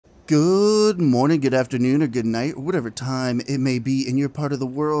Good morning, good afternoon, or good night, or whatever time it may be in your part of the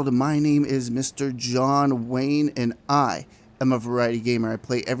world. My name is Mr. John Wayne, and I am a variety gamer. I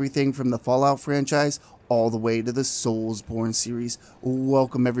play everything from the Fallout franchise all the way to the Soulsborne series.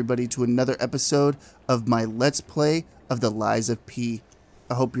 Welcome everybody to another episode of my Let's Play of the Lies of P.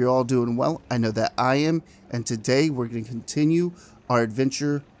 I hope you're all doing well. I know that I am, and today we're going to continue our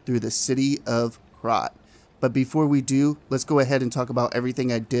adventure through the city of Krot. But before we do, let's go ahead and talk about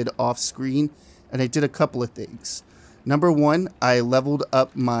everything I did off screen. And I did a couple of things. Number one, I leveled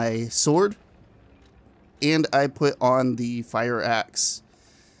up my sword. And I put on the fire axe.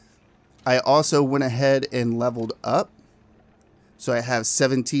 I also went ahead and leveled up. So I have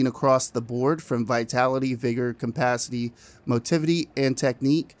 17 across the board from vitality, vigor, capacity, motivity, and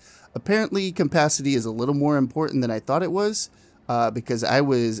technique. Apparently, capacity is a little more important than I thought it was. Because I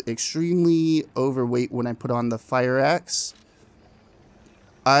was extremely overweight when I put on the fire axe.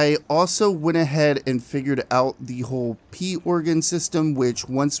 I also went ahead and figured out the whole P organ system, which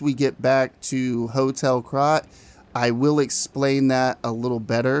once we get back to Hotel Krot, I will explain that a little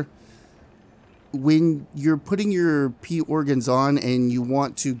better. When you're putting your P organs on and you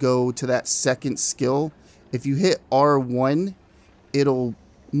want to go to that second skill, if you hit R1, it'll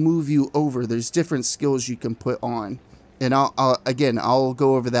move you over. There's different skills you can put on. And I'll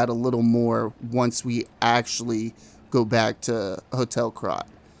go over that a little more once we actually go back to Hotel Krot.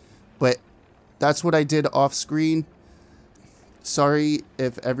 But that's what I did off screen. Sorry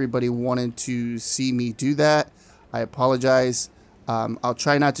if everybody wanted to see me do that. I apologize. I'll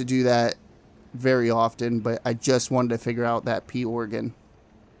try not to do that very often, but I just wanted to figure out that P organ.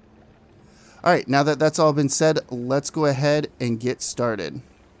 Alright, now that that's all been said, let's go ahead and get started.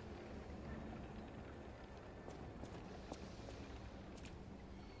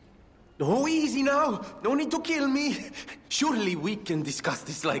 Oh, easy now. No need to kill me. Surely we can discuss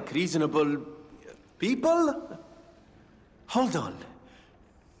this like reasonable people? Hold on.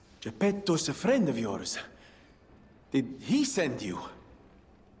 Geppetto's a friend of yours. Did he send you?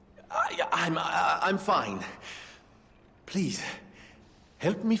 I'm fine. Please,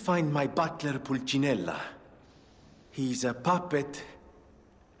 help me find my butler Pulcinella. He's a puppet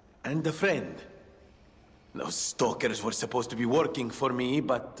and a friend. Those stalkers were supposed to be working for me,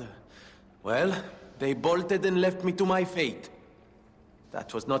 but... well, they bolted and left me to my fate.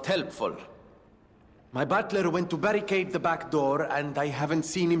 That was not helpful. My butler went to barricade the back door, and I haven't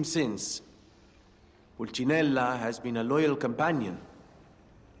seen him since. Pulcinella has been a loyal companion.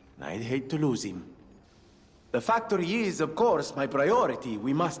 I'd hate to lose him. The factory is, of course, my priority.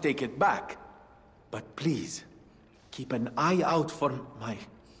 We must take it back. But please, keep an eye out for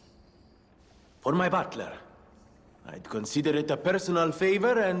my butler. I'd consider it a personal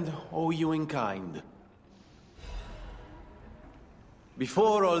favor and owe you in kind.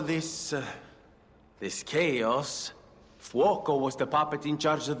 Before all this chaos, Fuoco was the puppet in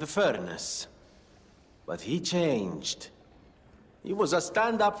charge of the furnace. But he changed. He was a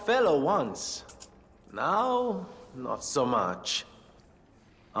stand-up fellow once. Now, not so much.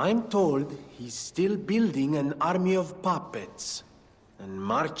 I'm told he's still building an army of puppets and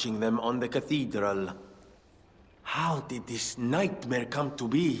marching them on the cathedral. How did this nightmare come to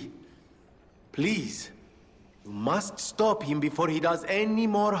be? Please, you must stop him before he does any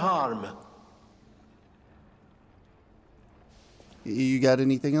more harm. You got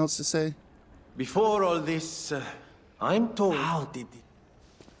anything else to say? Before all this, I'm told... How did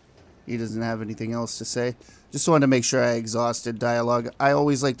it... He doesn't have anything else to say. Just wanted to make sure I exhausted dialogue. I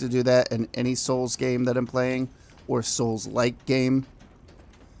always like to do that in any Souls game that I'm playing, or Souls-like game.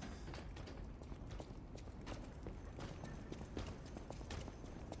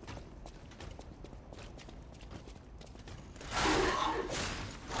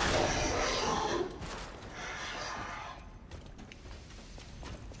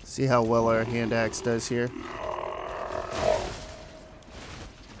 See how well our hand axe does here.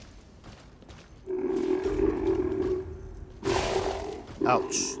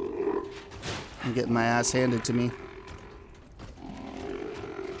 Ouch. I'm getting my ass handed to me.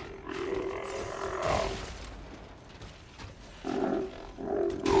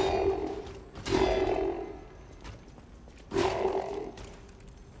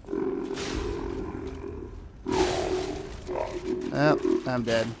 Oh, I'm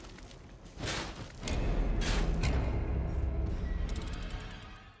dead.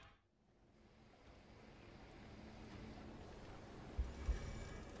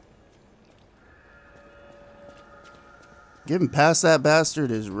 Getting past that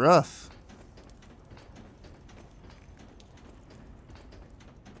bastard is rough.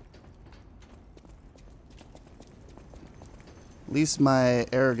 At least my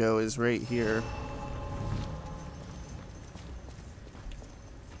ergo is right here.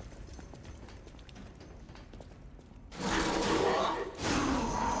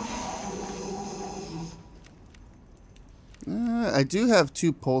 I do have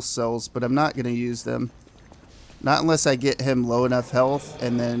 2 pulse cells, but I'm not going to use them. Not unless I get him low enough health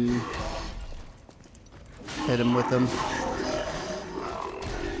and then hit him with them.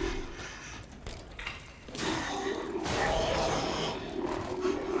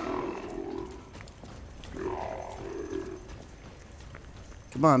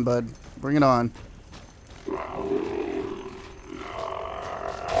 Come on, bud. Bring it on.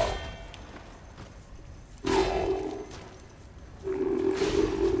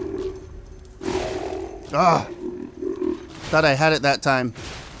 Ah! Thought I had it that time.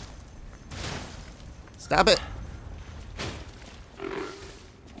 Stop it!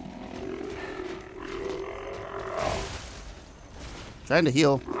 Trying to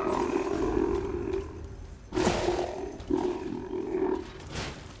heal.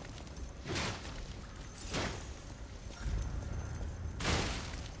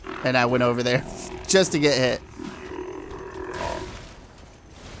 And I went over there just to get hit.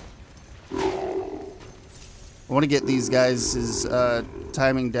 I want to get these guys'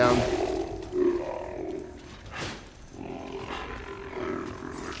 timing down.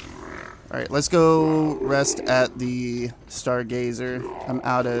 Alright, let's go rest at the Stargazer. I'm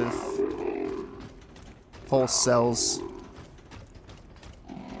out of pulse cells.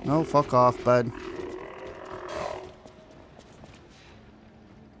 No, fuck off, bud.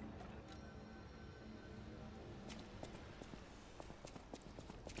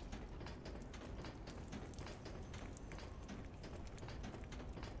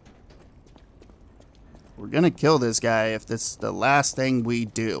 We're gonna kill this guy if this is the last thing we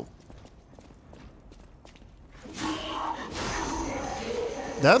do.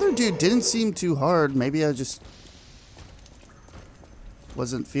 The other dude didn't seem too hard. Maybe I just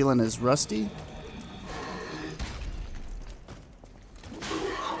wasn't feeling as rusty.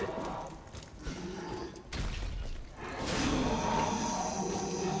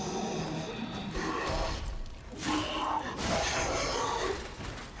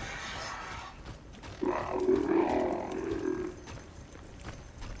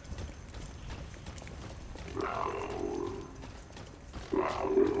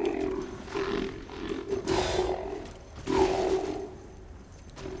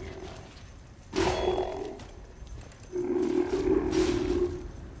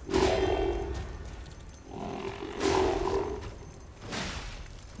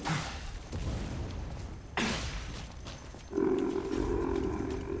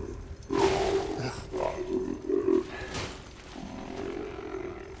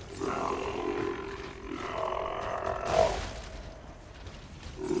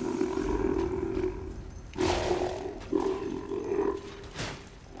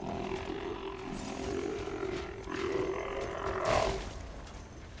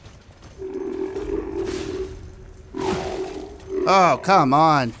 Oh, come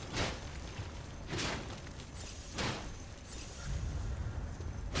on.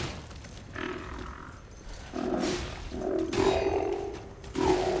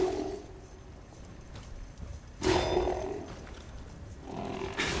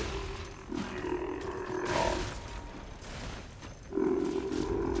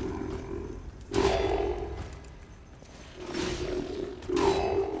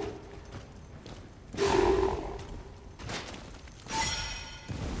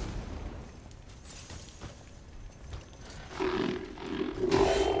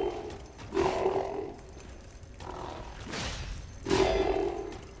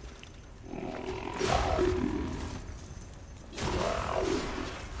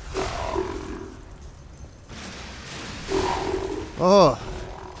 Oh,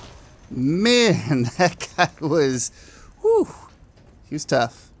 man, that guy was, whew, he was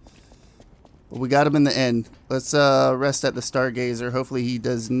tough. But we got him in the end. Let's rest at the Stargazer. Hopefully he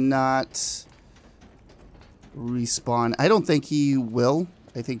does not respawn. I don't think he will.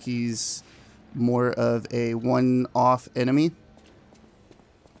 I think he's more of a one-off enemy.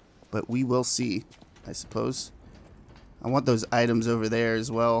 But we will see, I suppose. I want those items over there as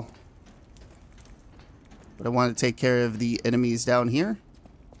well. But I want to take care of the enemies down here.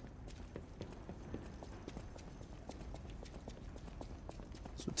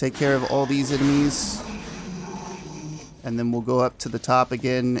 So take care of all these enemies. And then we'll go up to the top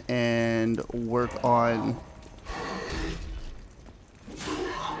again and work on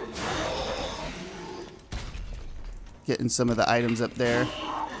getting some of the items up there.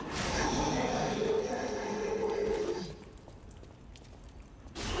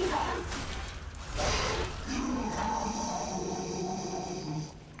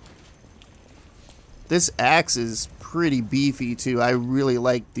 This axe is pretty beefy too. I really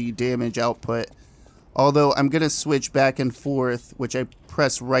like the damage output. Although I'm going to switch back and forth, which I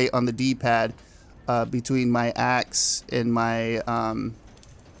press right on the D-pad, between my axe and my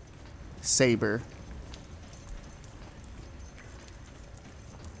saber.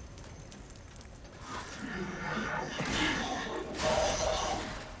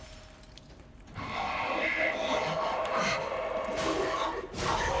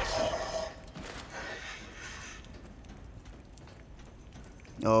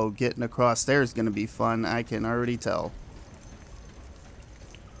 Oh, getting across there is going to be fun. I can already tell.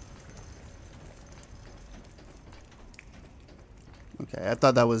 Okay, I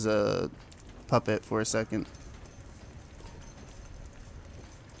thought that was a puppet for a second.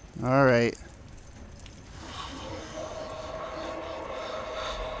 Alright.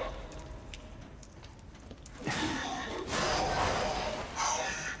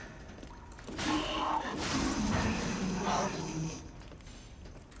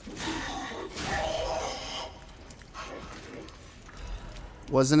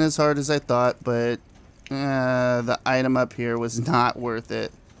 Wasn't as hard as I thought, but the item up here was not worth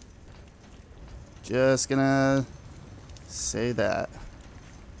it. Just gonna say that.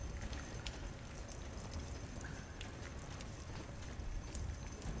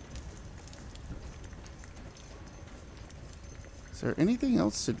 Is there anything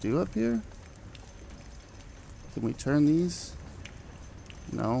else to do up here? Can we turn these?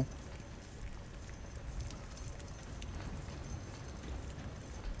 No.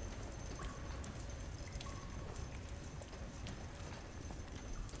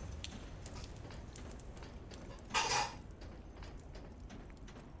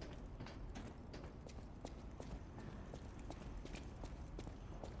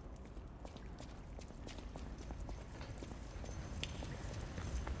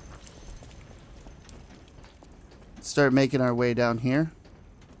 Start making our way down here.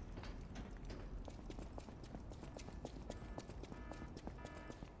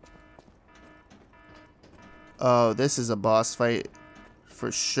 Oh, this is a boss fight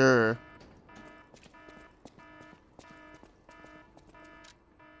for sure.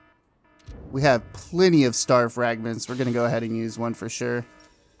 We have plenty of star fragments. We're gonna go ahead and use one for sure.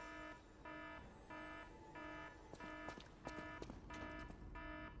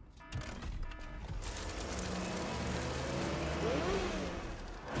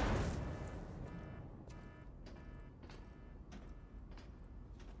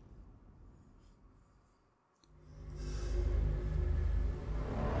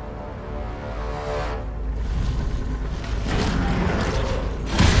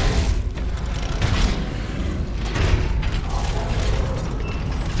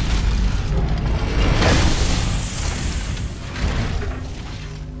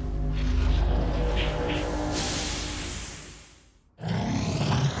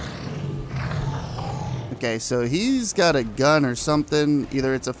 Okay, so he's got a gun or something.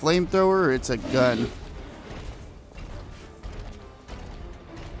 Either it's a flamethrower or it's a gun.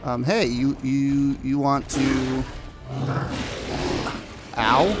 Hey, you want to...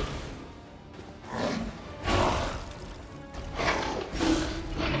 Ow?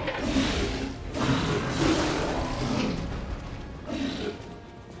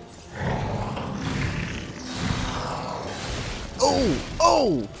 Oh!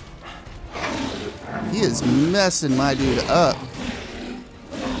 Oh! He is messing my dude up.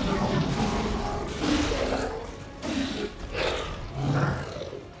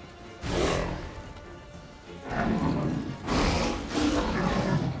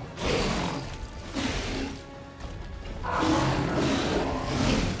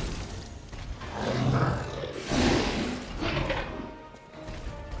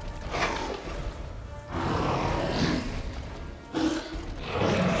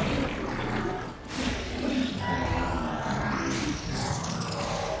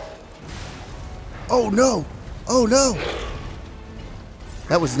 Oh no! Oh no!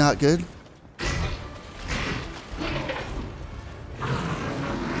 That was not good.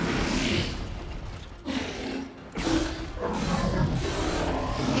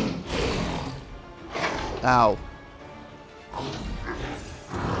 Ow.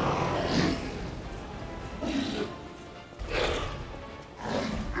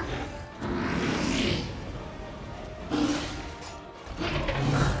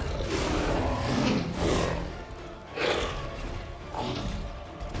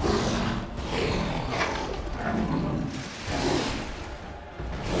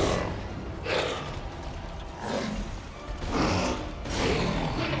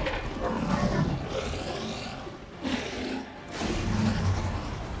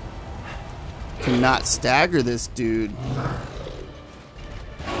 not stagger this dude.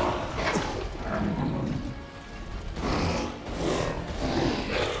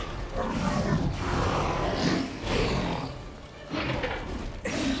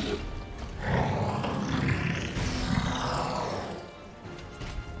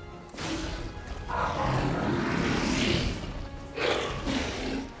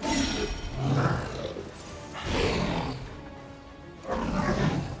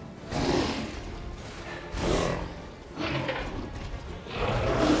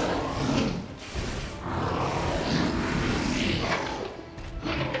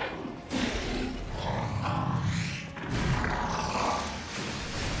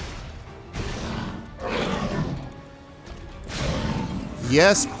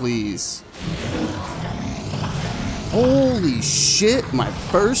 Yes, please. Holy shit, my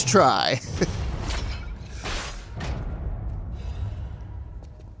first try.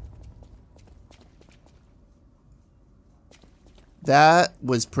 That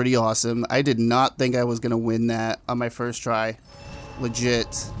was pretty awesome. I did not think I was going to win that on my first try.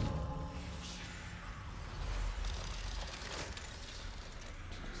 Legit.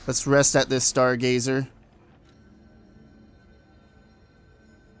 Let's rest at this stargazer.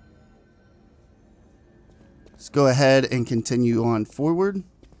 Let's go ahead and continue on forward.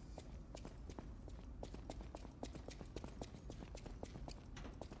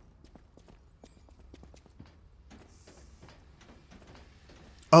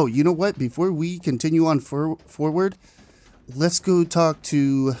 Oh, you know what? Before we continue on forward, let's go talk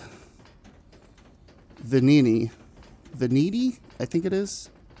to Venini. Veniti? I think it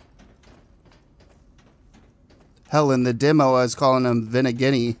is. Hell, in the demo, I was calling him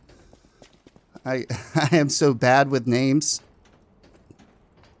Venigini. I am so bad with names.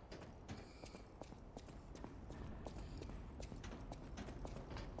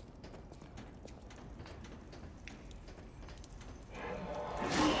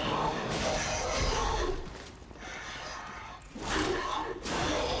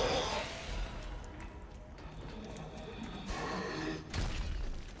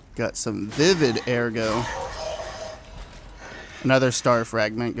 Got some vivid ergo. Another star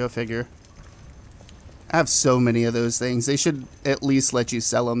fragment, go figure. I have so many of those things. They should at least let you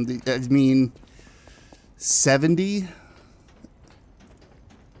sell them. I mean, 70?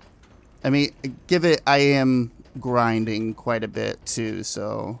 I mean, give it, I am grinding quite a bit too,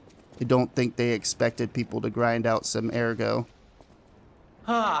 so I don't think they expected people to grind out some ergo.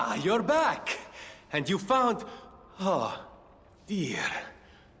 Ah, you're back! And you found... Oh, dear.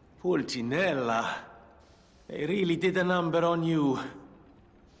 Pulcinella. They really did a number on you.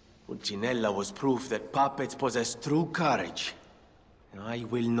 Pulcinella was proof that puppets possess true courage. I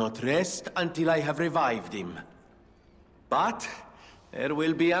will not rest until I have revived him. But there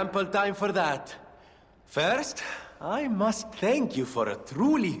will be ample time for that. First, I must thank you for a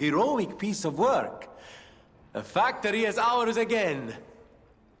truly heroic piece of work. The factory is ours again.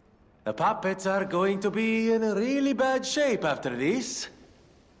 The puppets are going to be in a really bad shape after this.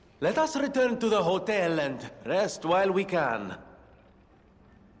 Let us return to the hotel and rest while we can.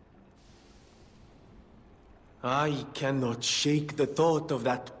 I cannot shake the thought of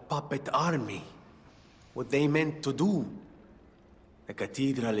that puppet army. What they meant to do. The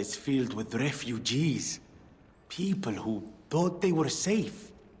cathedral is filled with refugees. People who thought they were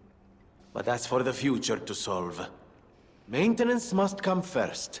safe. But that's for the future to solve. Maintenance must come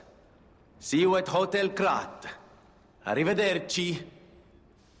first. See you at Hotel Krat. Arrivederci.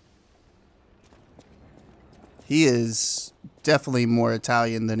 He is definitely more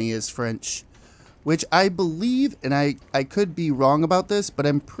Italian than he is French. Which I believe, and I could be wrong about this, but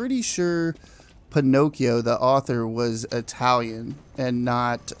I'm pretty sure Pinocchio, the author, was Italian and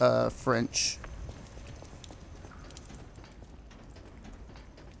not French.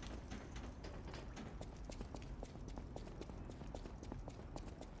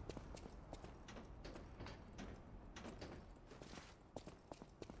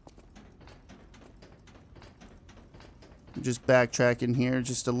 Just backtracking here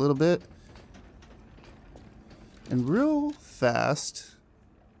just a little bit. And real fast.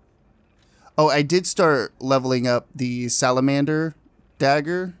 Oh, I did start leveling up the salamander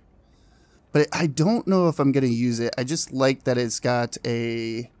dagger. But I don't know if I'm going to use it. I just like that it's got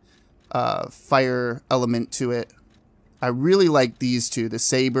a fire element to it. I really like these two, the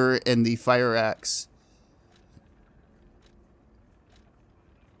saber and the fire axe.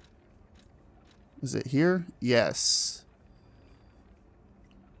 Is it here? Yes.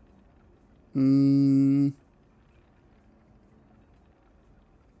 I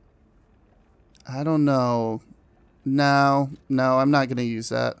don't know. No, I'm not going to use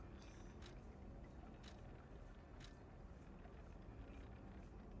that.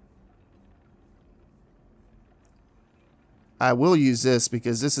 I will use this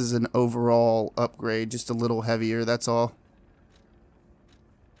because this is an overall upgrade, just a little heavier, that's all.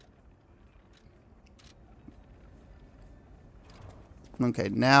 Okay,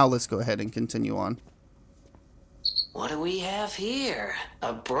 now let's go ahead and continue on. What do we have here?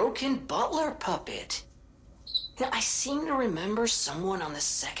 A broken butler puppet. Now, I seem to remember someone on the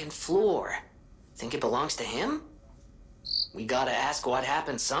second floor. Think it belongs to him? We gotta ask what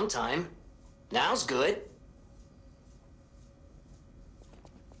happened sometime. Now's good.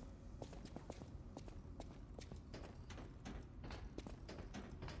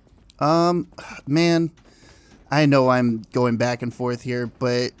 Man, I know I'm going back and forth here,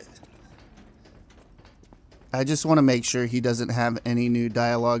 but I just want to make sure he doesn't have any new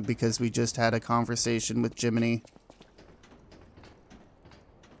dialogue because we just had a conversation with Jiminy.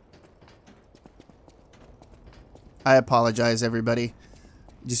 I apologize, everybody.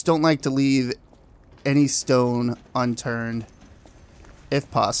 Just don't like to leave any stone unturned, if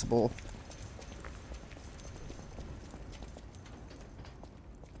possible.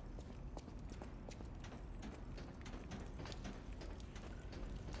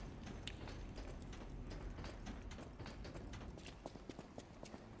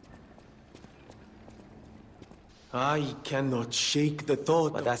 I cannot shake the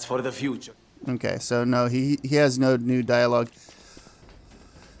thought, but that's for the future. Okay, so no, he has no new dialogue.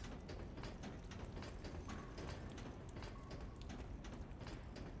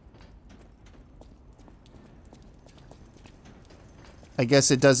 I guess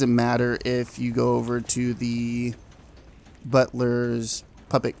it doesn't matter if you go over to the butler's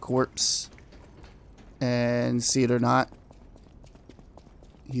puppet corpse and see it or not.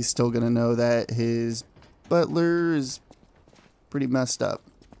 He's still gonna know that his butler is pretty messed up.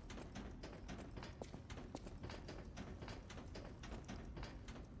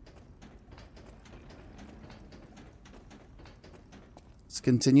 Let's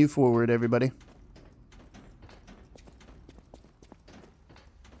continue forward, everybody.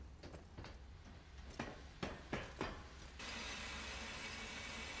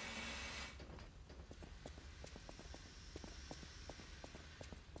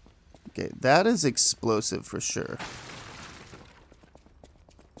 Okay, that is explosive for sure.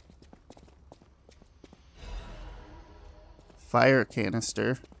 Fire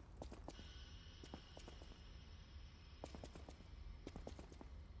canister.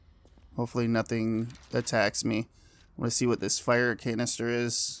 Hopefully nothing attacks me. I want to see what this fire canister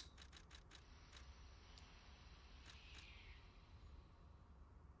is.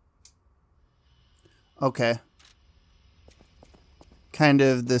 Okay. Kind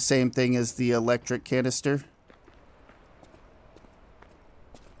of the same thing as the electric canister.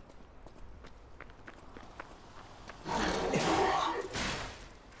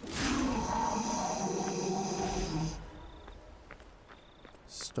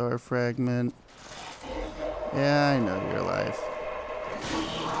 Star fragment. Yeah, I know you're alive.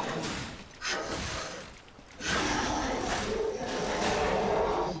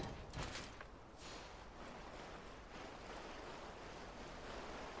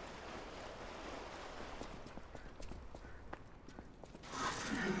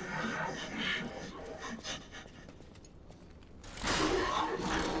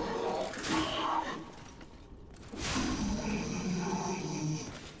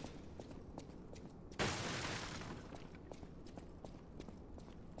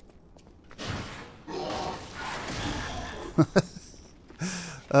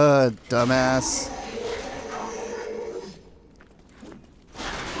 Dumbass.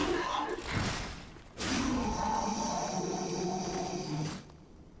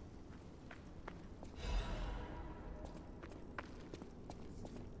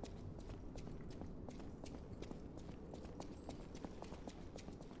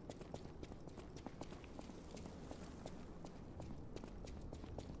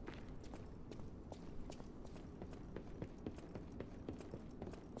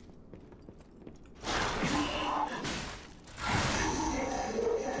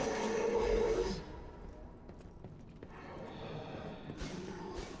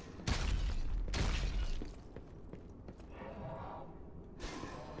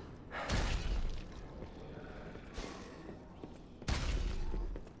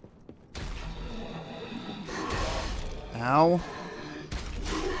 Ow.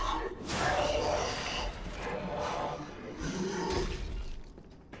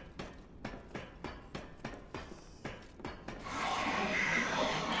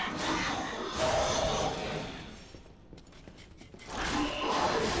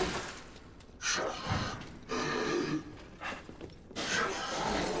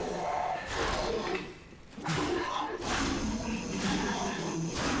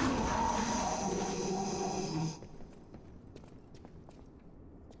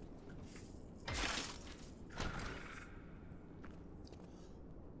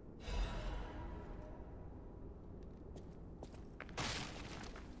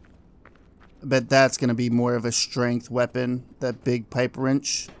 I bet that's going to be more of a strength weapon, that big pipe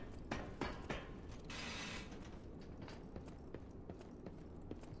wrench.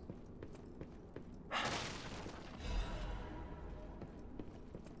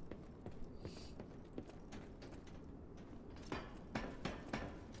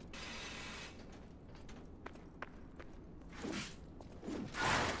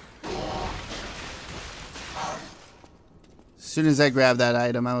 As soon as I grabbed that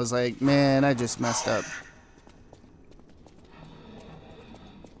item, I was like, man, I just messed up.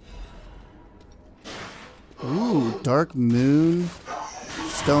 Ooh, Dark Moon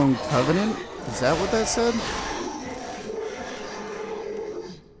Stone Covenant? Is that what that said?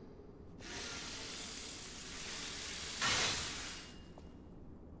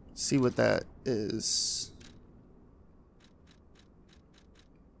 See what that is.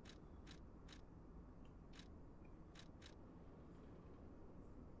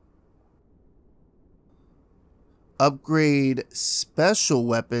 Upgrade special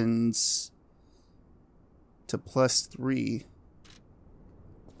weapons to +3.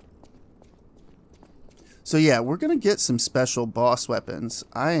 So yeah, we're gonna get some special boss weapons.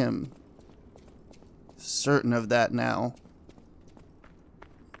 I am certain of that now.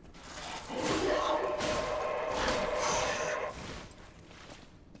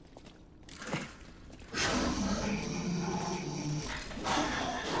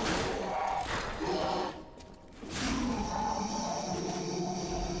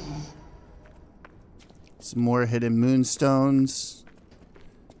 Some more hidden moonstones,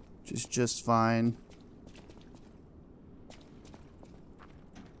 which is just fine.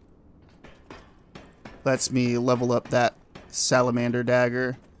 Lets me level up that salamander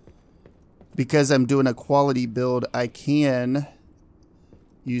dagger. Because I'm doing a quality build, I can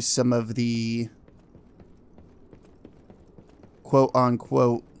use some of the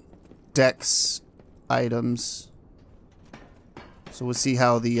quote-unquote dex items. So we'll see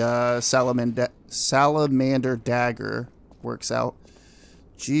how the salamander dagger works out.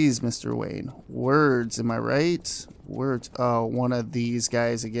 Jeez, Mr. Wayne. Words, am I right? Words. Oh, one of these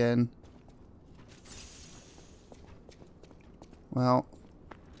guys again. Well,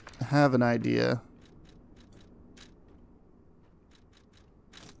 I have an idea.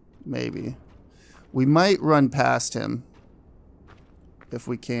 Maybe. We might run past him. If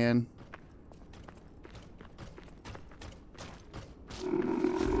we can.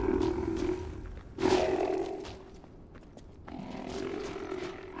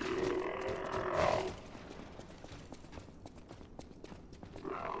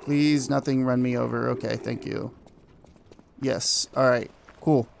 Please, nothing run me over. Okay, thank you. Yes, alright,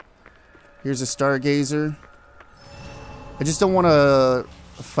 cool. Here's a stargazer. I just don't want to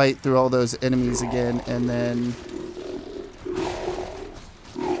fight through all those enemies again and then...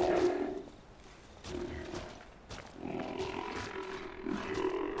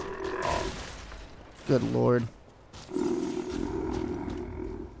 Good lord.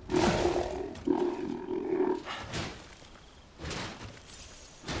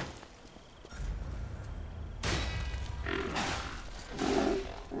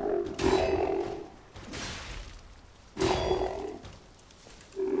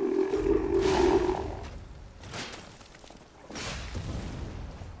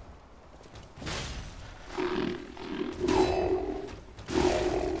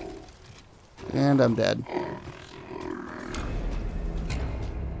 And I'm dead.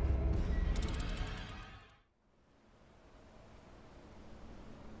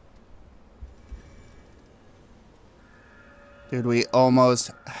 Dude, we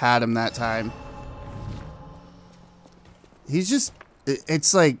almost had him that time. He's just...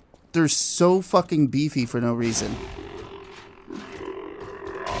 It's like, they're so fucking beefy for no reason.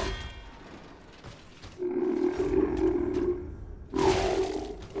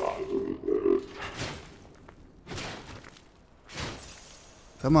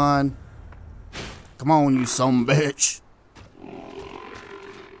 Come on. Come on, you son of a bitch.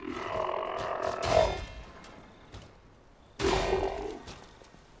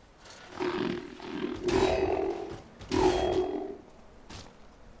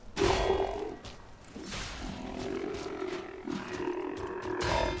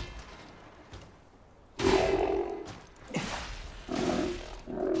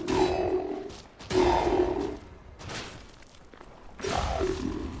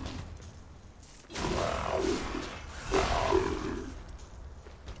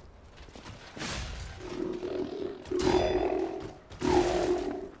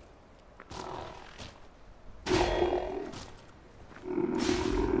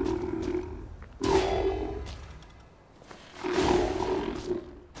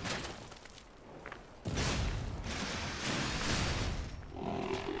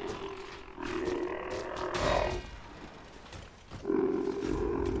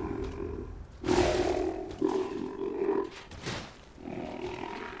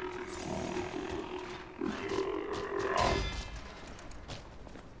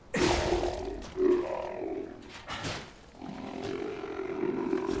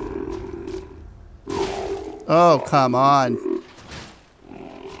 Oh, come on.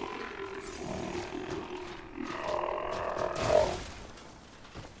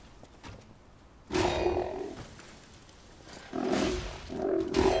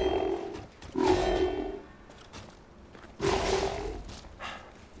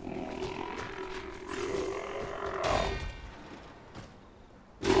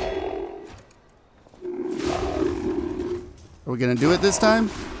 Are we gonna do it this time?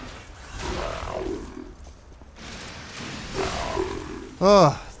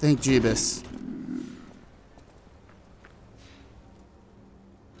 Oh, thank Jeebus.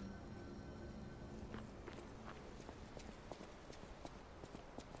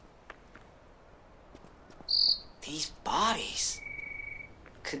 These bodies.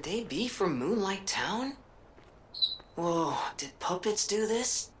 Could they be from Moonlight Town? Whoa, did puppets do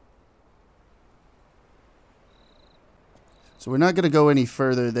this? So we're not going to go any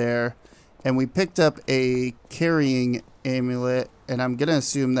further there. And we picked up a carrying amulet, and I'm going to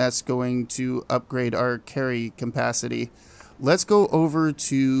assume that's going to upgrade our carry capacity. Let's go over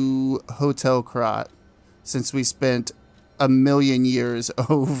to Hotel Krat, since we spent a million years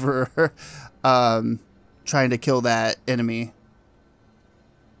over trying to kill that enemy.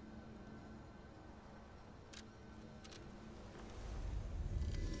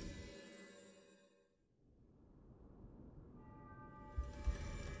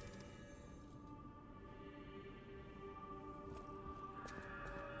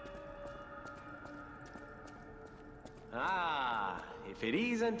 Ah, if it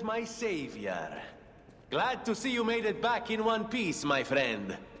isn't my savior. Glad to see you made it back in one piece, my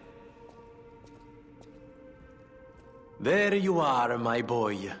friend. There you are, my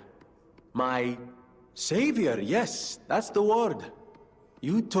boy. My savior, yes, that's the word.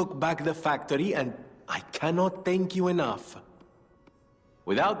 You took back the factory, and I cannot thank you enough.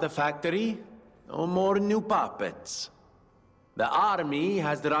 Without the factory, no more new puppets. The army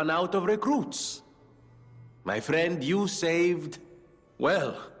has run out of recruits. My friend, you saved,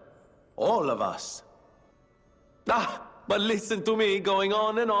 well, all of us. Ah, but listen to me going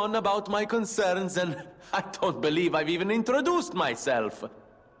on and on about my concerns, and I don't believe I've even introduced myself.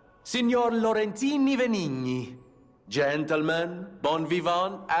 Signor Lorenzini Venigni, gentleman, bon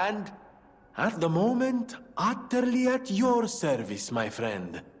vivant, and, at the moment, utterly at your service, my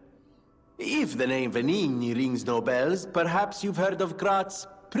friend. If the name Venigni rings no bells, perhaps you've heard of Krat's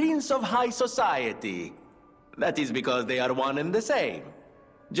Prince of High Society. That is because they are one and the same.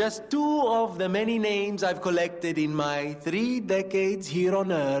 Just two of the many names I've collected in my 3 decades here on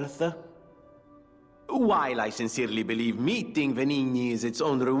Earth. While I sincerely believe meeting Venigni is its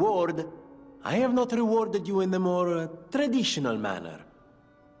own reward, I have not rewarded you in the more traditional manner.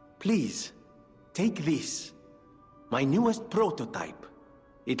 Please, take this. My newest prototype.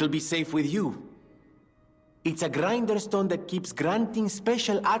 It'll be safe with you. It's a grinder stone that keeps granting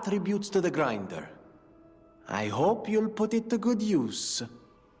special attributes to the grinder. I hope you'll put it to good use.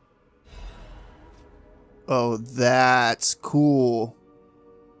 Oh, that's cool.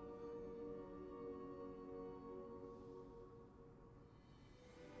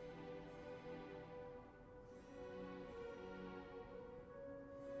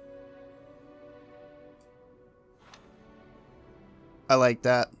 I like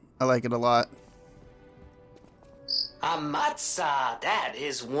that. I like it a lot. Amatsa, that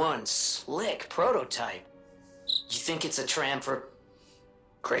is one slick prototype. You think it's a tram for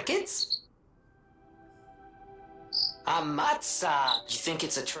crickets? Amatsa, you think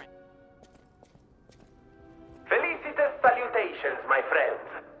it's a tram? Felicitous salutations, my friends.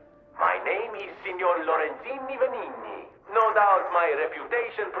 My name is Signor Lorenzini Venigni. No doubt my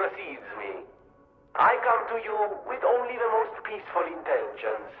reputation precedes me. I come to you with only the most peaceful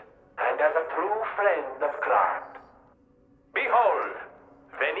intentions, and as a true friend of Krat. Behold,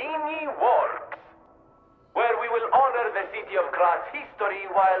 Venigni Works, where we will honor the city of Krat's history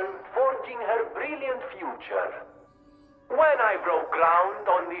while forging her brilliant future. When I broke ground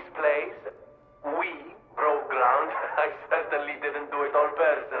on this place, we broke ground. I certainly didn't do it all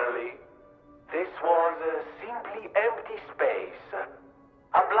personally. This was a simply empty space,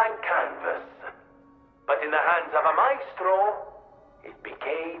 a blank canvas. But in the hands of a maestro, it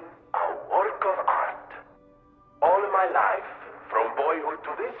became a work of art. All my life, from boyhood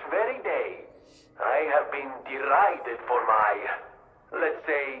to this very day, I have been derided for my, let's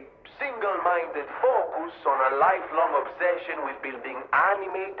say, single-minded focus on a lifelong obsession with building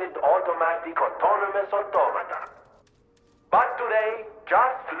animated, automatic, autonomous automata. But today,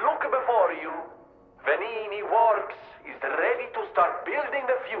 just look before you. Venigni Works is ready to start building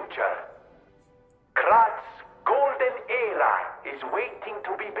the future. Krat's golden era is waiting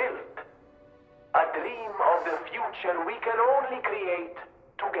to be built. A dream of future we can only create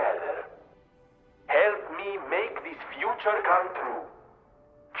together. Help me make this future come true.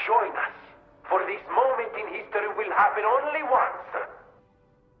 Join us, for this moment in history will happen only once.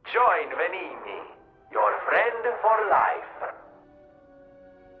 Join Venini, your friend for life.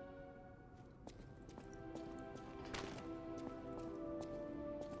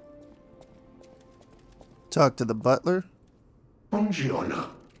 Talk to the butler. Buongiorno,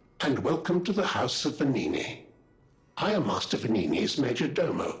 and welcome to the House of Venini. I am Master Venini's Major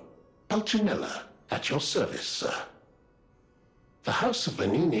Domo, Pulcinella, at your service, sir. The House of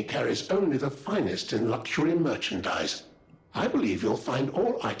Venini carries only the finest in luxury merchandise. I believe you'll find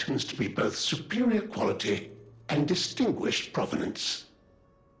all items to be both superior quality and distinguished provenance.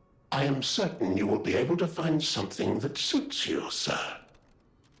 I am certain you will be able to find something that suits you, sir.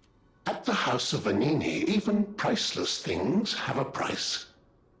 At the House of Venini, even priceless things have a price.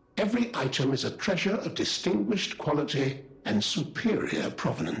 Every item is a treasure of distinguished quality and superior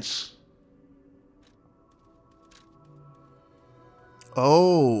provenance.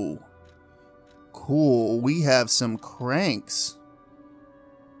 Oh, cool. We have some cranks.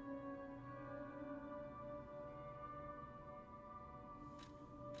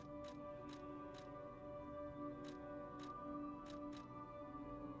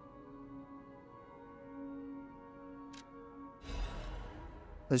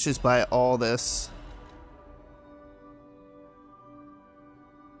 Let's just buy all this.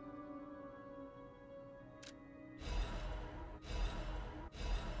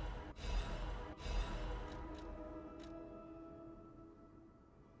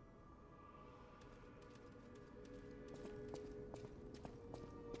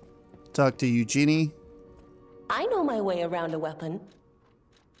 Talk to Eugenie. I know my way around a weapon.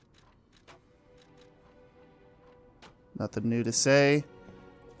 Nothing new to say.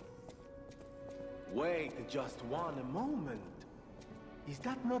 Wait just one moment. Is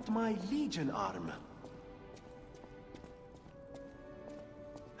that not my Legion arm?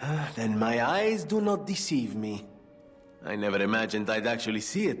 Then my eyes do not deceive me. I never imagined I'd actually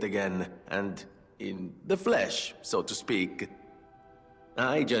see it again, and in the flesh, so to speak.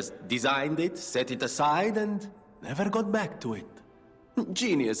 I just designed it, set it aside, and never got back to it.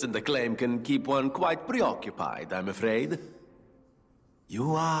 Genius and acclaim can keep one quite preoccupied, I'm afraid.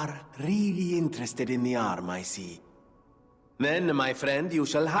 You are really interested in the arm, I see. Then, my friend, you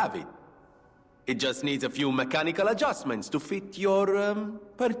shall have it. It just needs a few mechanical adjustments to fit your,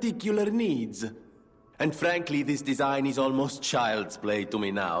 particular needs. And frankly, this design is almost child's play to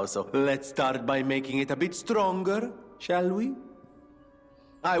me now, so let's start by making it a bit stronger, shall we?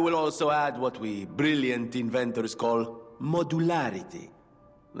 I will also add what we brilliant inventors call modularity.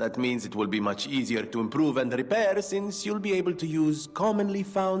 That means it will be much easier to improve and repair since you'll be able to use commonly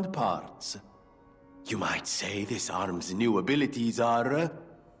found parts. You might say this arm's new abilities are,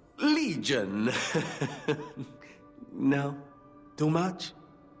 Legion. No? Too much?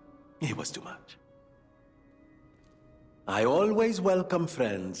 It was too much. I always welcome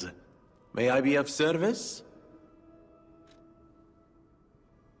friends. May I be of service?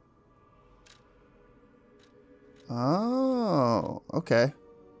 Oh, okay.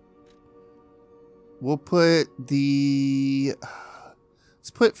 We'll put the...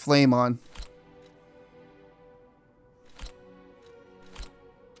 Let's put flame on.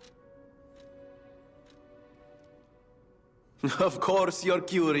 Of course you're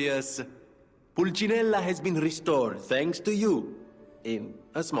curious. Pulcinella has been restored thanks to you. In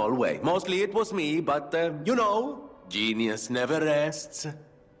a small way. Mostly it was me, but, you know, genius never rests.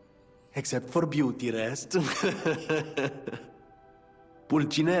 Except for beauty rest.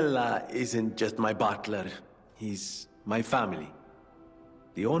 Pulcinella isn't just my butler. He's my family.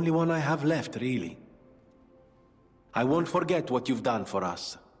 The only one I have left, really. I won't forget what you've done for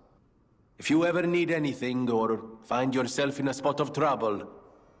us. If you ever need anything or find yourself in a spot of trouble,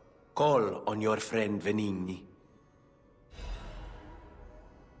 call on your friend Venini.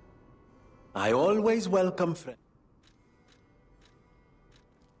 I always welcome friends.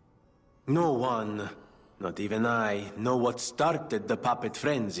 No one, not even I, know what started the puppet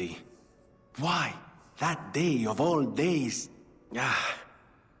frenzy. Why? That day of all days...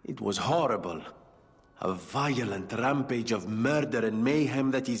 it was horrible. A violent rampage of murder and mayhem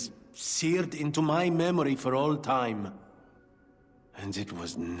that is seared into my memory for all time. And it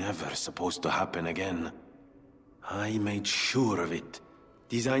was never supposed to happen again. I made sure of it.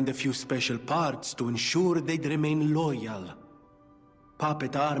 Designed a few special parts to ensure they'd remain loyal.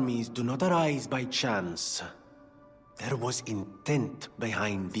 Puppet armies do not arise by chance. There was intent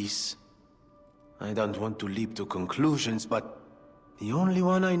behind this. I don't want to leap to conclusions, but the only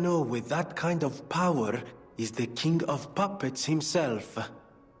one I know with that kind of power is the king of puppets himself.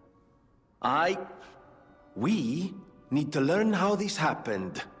 We need to learn how this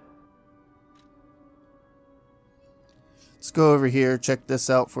happened. Let's go over here, check this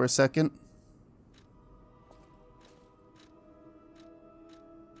out for a second.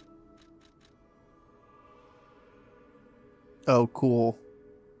 Oh, cool.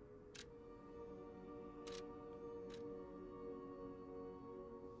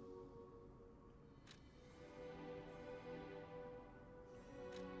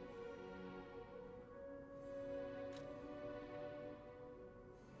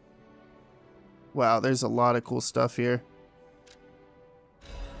 Wow, there's a lot of cool stuff here.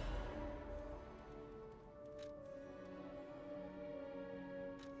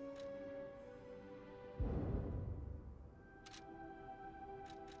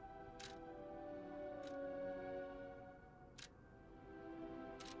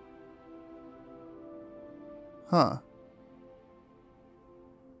 Huh.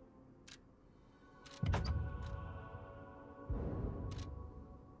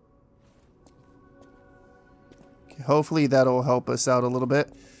 Okay, hopefully that'll help us out a little bit.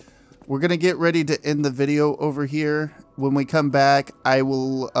 We're going to get ready to end the video over here. When we come back, I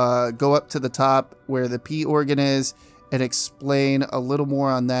will go up to the top where the P organ is and explain a little more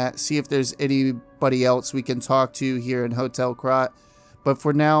on that. See if there's anybody else we can talk to here in Hotel Krat. But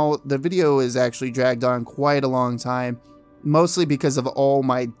for now, the video is actually dragged on quite a long time. Mostly because of all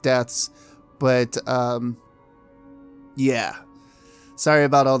my deaths. But, yeah. Sorry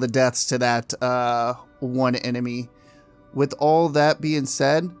about all the deaths to that one enemy. With all that being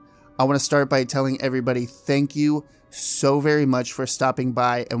said, I want to start by telling everybody thank you so very much for stopping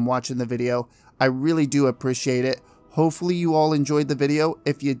by and watching the video. I really do appreciate it. Hopefully you all enjoyed the video.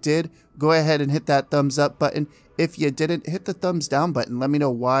 If you did, go ahead and hit that thumbs up button. If you didn't, hit the thumbs down button. Let me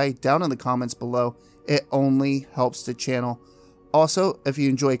know why down in the comments below. It only helps the channel. Also, if you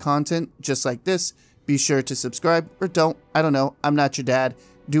enjoy content just like this, be sure to subscribe or don't. I don't know. I'm not your dad.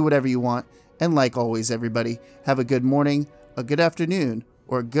 Do whatever you want. And like always, everybody, have a good morning, a good afternoon,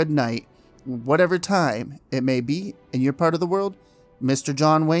 or a good night, whatever time it may be in your part of the world. Mr.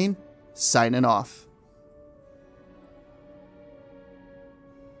 John Wayne, signing off.